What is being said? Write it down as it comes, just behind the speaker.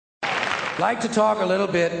I'd like to talk a little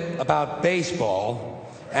bit about baseball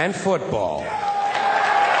and football.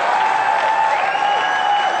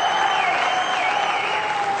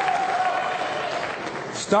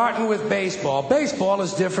 Starting with baseball. Baseball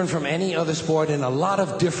is different from any other sport in a lot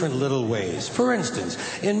of different little ways. For instance,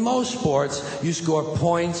 in most sports, you score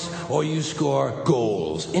points or you score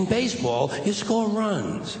goals. In baseball, you score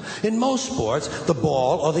runs. In most sports, the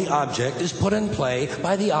ball or the object is put in play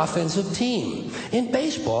by the offensive team. In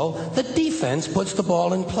baseball, the defense puts the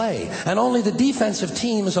ball in play, and only the defensive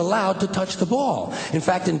team is allowed to touch the ball. In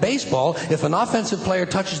fact, in baseball, if an offensive player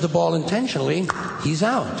touches the ball intentionally, he's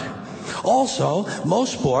out. Also,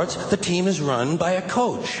 most sports, the team is run by a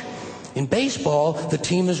coach. In baseball, the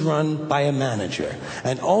team is run by a manager.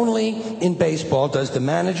 And only in baseball does the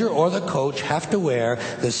manager or the coach have to wear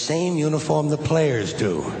the same uniform the players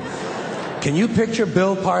do. Can you picture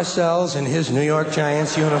Bill Parcells in his New York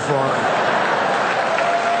Giants uniform?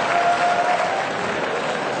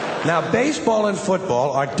 Now, baseball and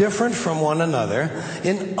football are different from one another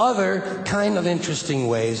in other kind of interesting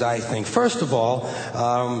ways, I think. First of all,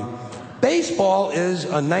 baseball is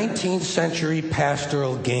a 19th century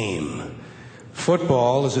pastoral game.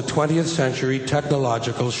 Football is a 20th century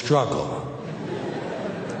technological struggle.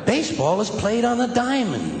 Baseball is played on a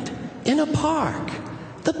diamond, in a park,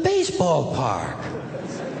 the baseball park.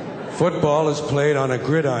 Football is played on a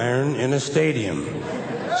gridiron in a stadium,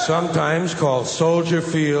 sometimes called Soldier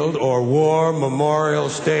Field or War Memorial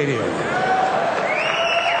Stadium.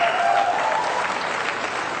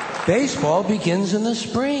 Baseball begins in the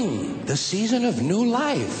spring, the season of new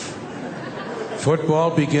life.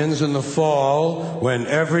 Football begins in the fall, when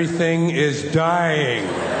everything is dying.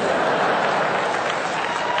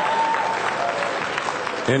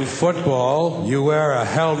 In football, you wear a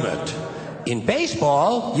helmet. In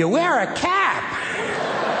baseball, you wear a cap.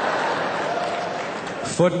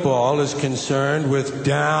 Football is concerned with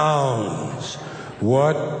downs.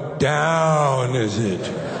 What down is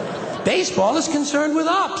it? Baseball is concerned with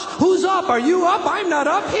ups. Who's up? Are you up? I'm not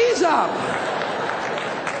up. He's up.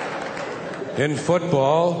 In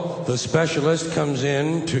football, the specialist comes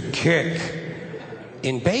in to kick.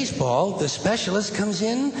 In baseball, the specialist comes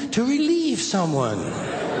in to relieve someone.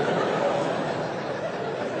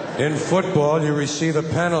 In football, you receive a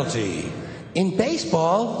penalty. In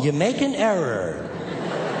baseball, you make an error.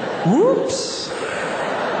 Whoops.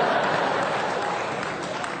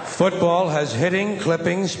 Football has hitting,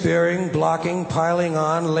 clipping, spearing, blocking, piling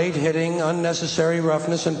on, late hitting, unnecessary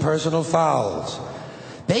roughness, and personal fouls.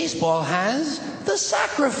 Baseball has the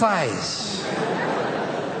sacrifice.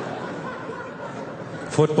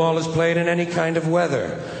 Football is played in any kind of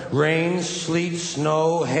weather. Rain, sleet,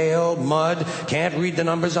 snow, hail, mud. Can't read the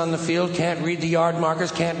numbers on the field, can't read the yard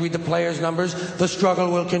markers, can't read the players' numbers. The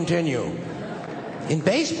struggle will continue. In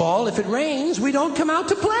baseball, if it rains, we don't come out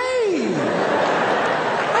to play.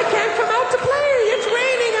 I can't come out to play. It's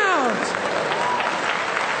raining out.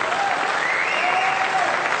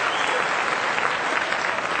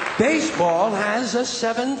 Baseball has a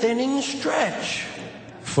 7th inning stretch.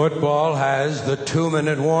 Football has the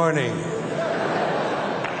 2-minute warning.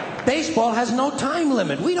 Baseball has no time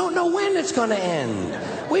limit. We don't know when it's going to end.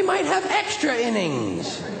 We might have extra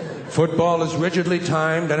innings. Football is rigidly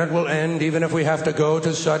timed, and it will end even if we have to go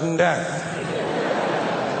to sudden death.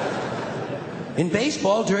 In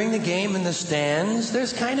baseball, during the game in the stands,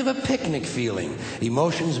 there's kind of a picnic feeling.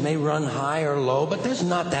 Emotions may run high or low, but there's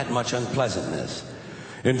not that much unpleasantness.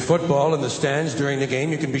 In football, in the stands during the game,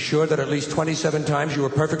 you can be sure that at least 27 times you were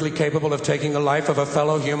perfectly capable of taking the life of a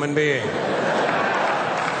fellow human being.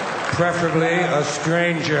 Preferably a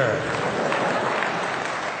stranger.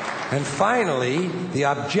 And finally, the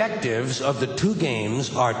objectives of the two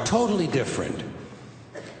games are totally different.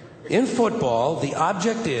 In football, the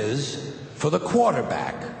object is for the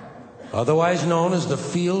quarterback, otherwise known as the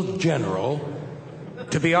field general,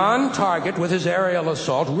 to be on target with his aerial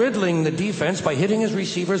assault, riddling the defense by hitting his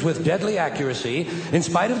receivers with deadly accuracy, in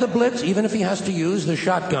spite of the blitz, even if he has to use the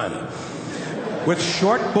shotgun. With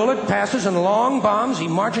short bullet passes and long bombs, he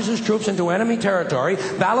marches his troops into enemy territory,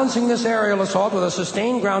 balancing this aerial assault with a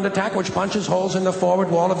sustained ground attack which punches holes in the forward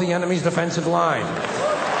wall of the enemy's defensive line.